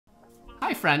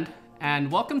Hi friend, and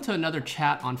welcome to another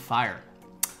Chat on Fire.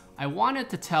 I wanted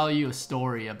to tell you a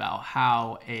story about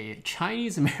how a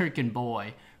Chinese American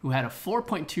boy who had a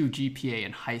 4.2 GPA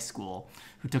in high school,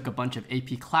 who took a bunch of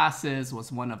AP classes, was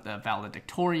one of the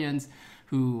valedictorians,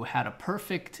 who had a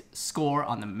perfect score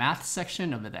on the math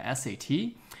section of the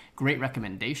SAT, great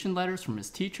recommendation letters from his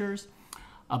teachers,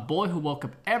 a boy who woke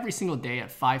up every single day at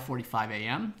 5:45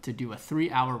 a.m. to do a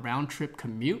 3-hour round-trip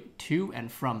commute to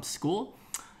and from school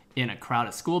in a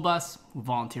crowded school bus, who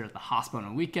volunteered at the hospital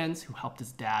on weekends, who helped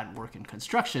his dad work in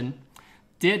construction,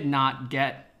 did not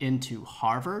get into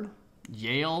Harvard,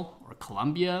 Yale, or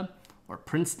Columbia, or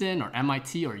Princeton, or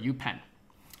MIT, or UPenn.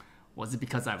 Was it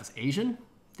because I was Asian?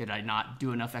 Did I not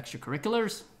do enough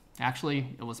extracurriculars?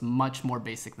 Actually, it was much more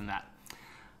basic than that.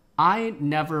 I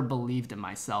never believed in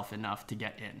myself enough to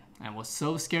get in, and was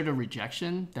so scared of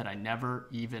rejection that I never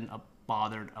even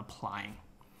bothered applying.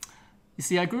 You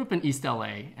see, I grew up in East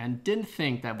LA and didn't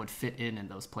think that I would fit in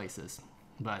those places.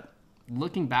 But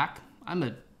looking back, I'm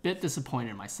a bit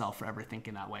disappointed in myself for ever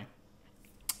thinking that way.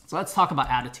 So let's talk about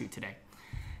attitude today.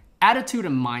 Attitude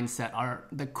and mindset are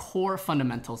the core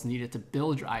fundamentals needed to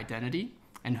build your identity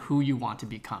and who you want to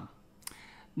become.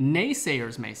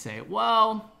 Naysayers may say,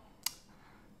 well,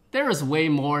 there is way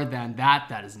more than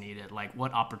that is needed, like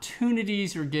what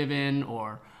opportunities you're given,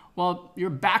 or well, your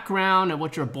background and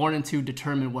what you're born into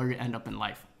determine where you end up in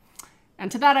life. And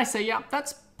to that I say, yeah,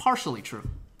 that's partially true.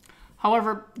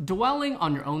 However, dwelling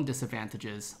on your own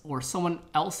disadvantages or someone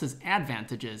else's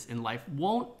advantages in life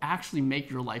won't actually make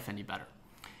your life any better.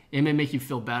 It may make you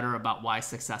feel better about why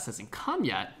success hasn't come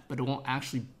yet, but it won't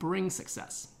actually bring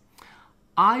success.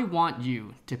 I want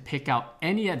you to pick out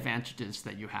any advantages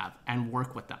that you have and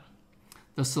work with them.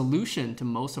 The solution to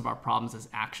most of our problems is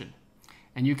action.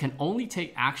 And you can only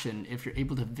take action if you're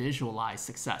able to visualize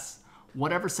success,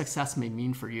 whatever success may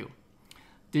mean for you.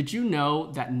 Did you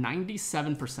know that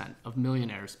 97% of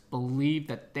millionaires believe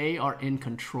that they are in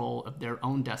control of their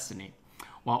own destiny,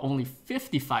 while only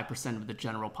 55% of the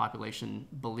general population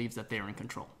believes that they are in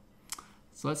control?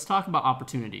 So let's talk about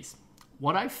opportunities.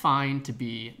 What I find to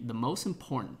be the most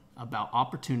important about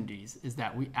opportunities is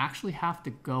that we actually have to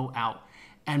go out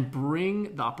and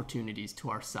bring the opportunities to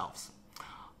ourselves.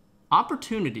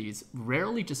 Opportunities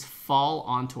rarely just fall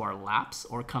onto our laps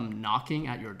or come knocking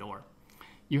at your door.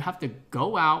 You have to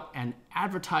go out and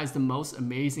advertise the most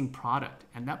amazing product,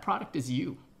 and that product is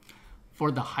you. For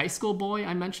the high school boy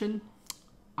I mentioned,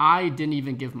 I didn't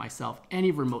even give myself any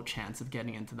remote chance of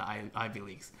getting into the Ivy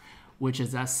Leagues, which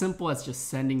is as simple as just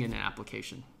sending in an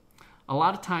application. A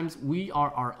lot of times we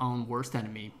are our own worst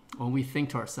enemy when we think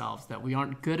to ourselves that we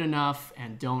aren't good enough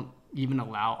and don't even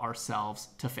allow ourselves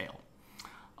to fail.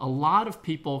 A lot of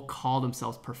people call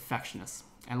themselves perfectionists,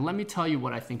 and let me tell you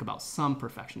what I think about some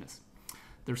perfectionists.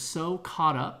 They're so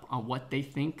caught up on what they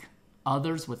think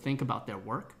others would think about their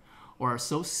work, or are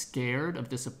so scared of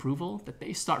disapproval that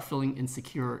they start feeling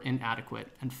insecure, inadequate,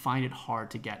 and find it hard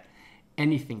to get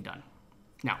anything done.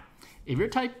 Now, if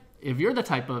you're the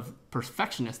type of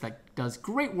perfectionist that does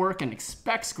great work and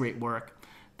expects great work,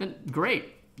 then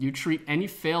great. You treat any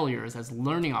failures as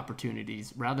learning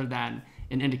opportunities rather than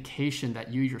an indication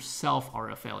that you yourself are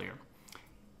a failure.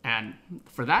 And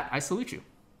for that, I salute you.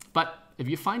 But if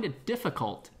you find it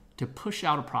difficult to push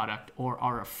out a product or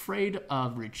are afraid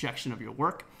of rejection of your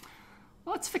work,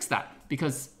 well, let's fix that,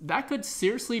 because that could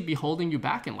seriously be holding you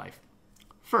back in life.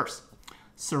 First,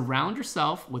 surround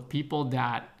yourself with people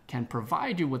that can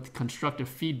provide you with constructive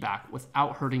feedback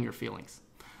without hurting your feelings.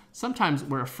 Sometimes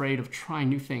we're afraid of trying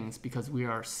new things because we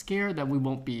are scared that we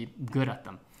won't be good at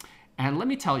them. And let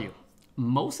me tell you,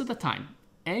 most of the time,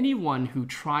 anyone who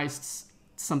tries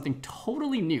something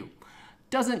totally new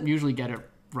doesn't usually get it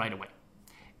right away.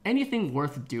 Anything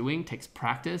worth doing takes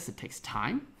practice, it takes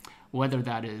time, whether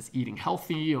that is eating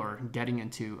healthy or getting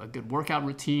into a good workout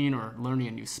routine or learning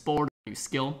a new sport or a new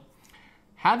skill.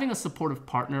 Having a supportive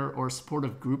partner or a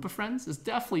supportive group of friends is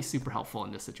definitely super helpful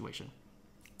in this situation.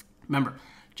 Remember,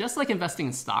 just like investing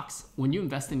in stocks, when you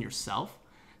invest in yourself,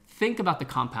 think about the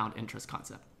compound interest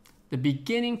concept. The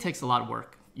beginning takes a lot of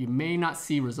work. You may not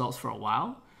see results for a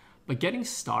while, but getting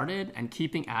started and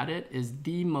keeping at it is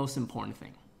the most important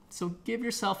thing. So give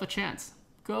yourself a chance.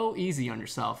 Go easy on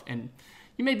yourself, and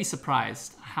you may be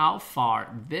surprised how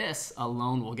far this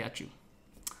alone will get you.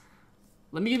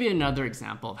 Let me give you another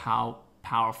example of how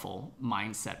powerful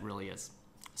mindset really is.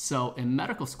 So in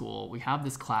medical school, we have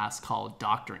this class called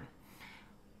doctoring,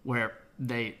 where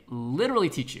they literally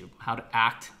teach you how to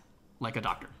act like a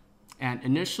doctor. And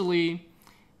initially,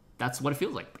 that's what it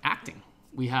feels like, acting.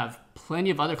 We have plenty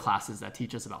of other classes that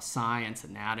teach us about science,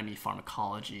 anatomy,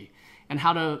 pharmacology, and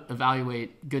how to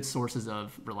evaluate good sources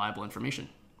of reliable information.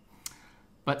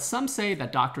 But some say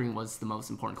that doctoring was the most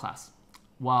important class.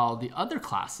 While the other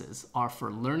classes are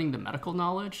for learning the medical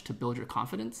knowledge to build your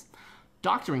confidence,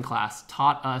 doctoring class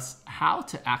taught us how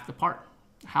to act the part,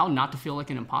 how not to feel like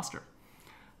an imposter.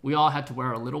 We all had to wear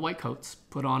our little white coats,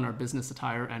 put on our business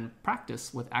attire, and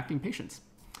practice with acting patients.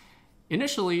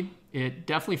 Initially, it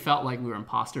definitely felt like we were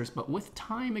imposters, but with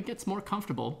time, it gets more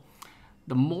comfortable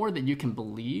the more that you can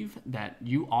believe that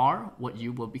you are what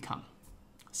you will become.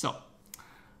 So,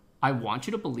 I want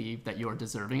you to believe that you are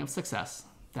deserving of success,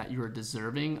 that you are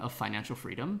deserving of financial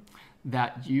freedom,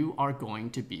 that you are going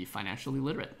to be financially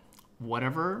literate.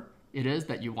 Whatever it is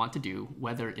that you want to do,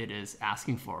 whether it is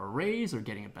asking for a raise or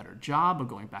getting a better job or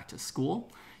going back to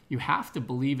school, you have to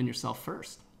believe in yourself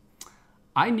first.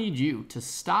 I need you to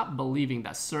stop believing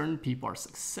that certain people are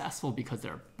successful because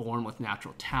they're born with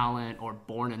natural talent or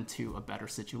born into a better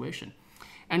situation.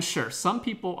 And sure, some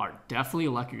people are definitely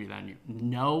luckier than you,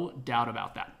 no doubt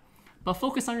about that. But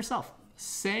focus on yourself.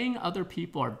 Saying other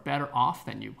people are better off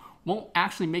than you won't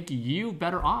actually make you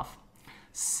better off.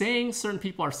 Saying certain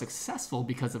people are successful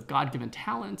because of God-given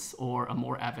talents or a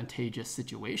more advantageous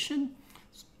situation,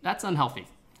 that's unhealthy.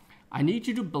 I need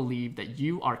you to believe that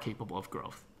you are capable of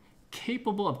growth,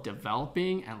 capable of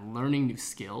developing and learning new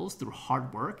skills through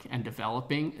hard work and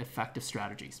developing effective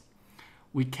strategies.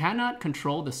 We cannot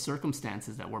control the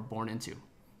circumstances that we're born into,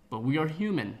 but we are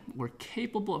human. We're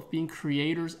capable of being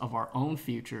creators of our own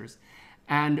futures,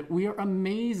 and we are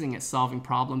amazing at solving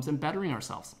problems and bettering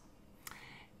ourselves.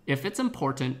 If it's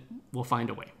important, we'll find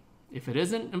a way. If it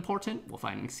isn't important, we'll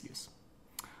find an excuse.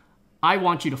 I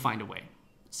want you to find a way.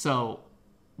 So,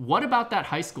 what about that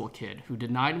high school kid who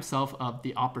denied himself of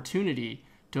the opportunity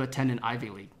to attend an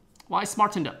Ivy League? Well, I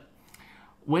smartened up.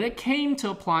 When it came to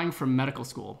applying for medical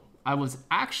school, I was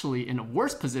actually in a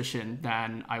worse position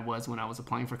than I was when I was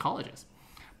applying for colleges.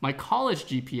 My college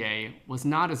GPA was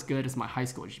not as good as my high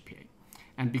school GPA.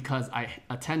 And because I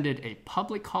attended a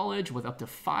public college with up to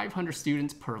 500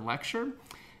 students per lecture,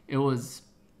 it was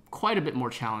quite a bit more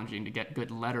challenging to get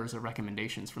good letters or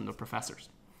recommendations from the professors.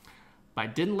 But I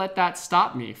didn't let that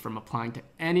stop me from applying to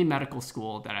any medical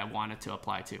school that I wanted to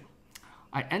apply to.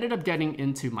 I ended up getting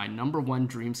into my #1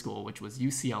 dream school, which was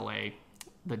UCLA,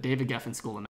 the David Geffen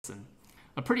School of Medicine,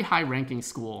 a pretty high-ranking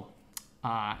school,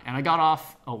 and I got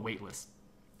off a wait list.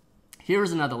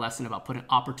 Here's another lesson about putting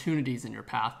opportunities in your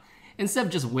path instead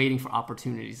of just waiting for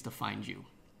opportunities to find you.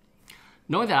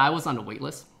 Knowing that I was on the wait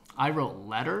list, I wrote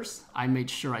letters. I made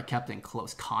sure I kept in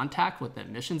close contact with the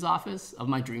admissions office of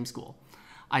my dream school.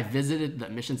 I visited the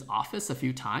admissions office a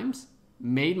few times,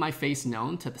 made my face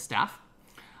known to the staff.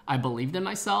 I believed in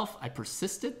myself. I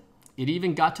persisted. It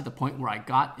even got to the point where I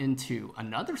got into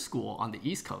another school on the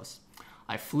East Coast.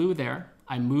 I flew there.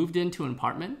 I moved into an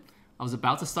apartment. I was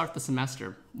about to start the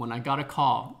semester when I got a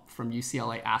call from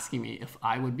UCLA asking me if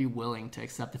I would be willing to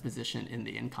accept a position in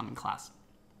the incoming class.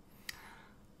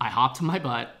 I hopped to my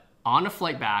butt on a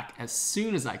flight back as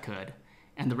soon as I could,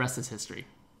 and the rest is history.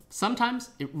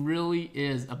 Sometimes it really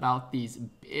is about these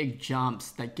big jumps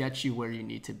that get you where you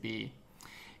need to be.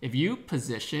 If you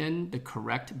position the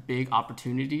correct big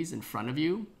opportunities in front of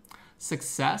you,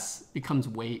 success becomes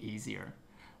way easier.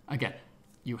 Again,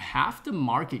 you have to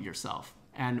market yourself.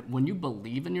 And when you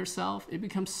believe in yourself, it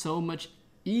becomes so much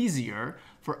easier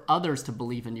for others to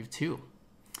believe in you too.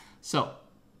 So,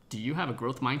 do you have a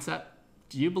growth mindset?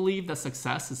 Do you believe that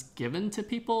success is given to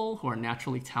people who are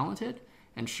naturally talented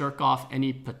and shirk off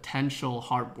any potential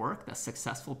hard work that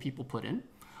successful people put in?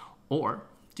 Or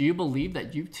do you believe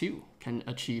that you too can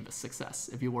achieve success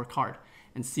if you work hard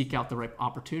and seek out the right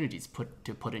opportunities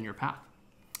to put in your path?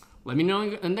 Let me know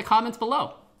in the comments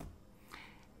below.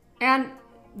 And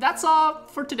that's all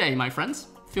for today, my friends.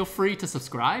 Feel free to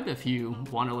subscribe if you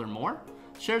want to learn more.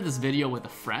 Share this video with a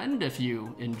friend if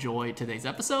you enjoyed today's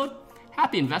episode.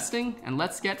 Happy investing, and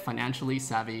let's get financially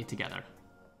savvy together.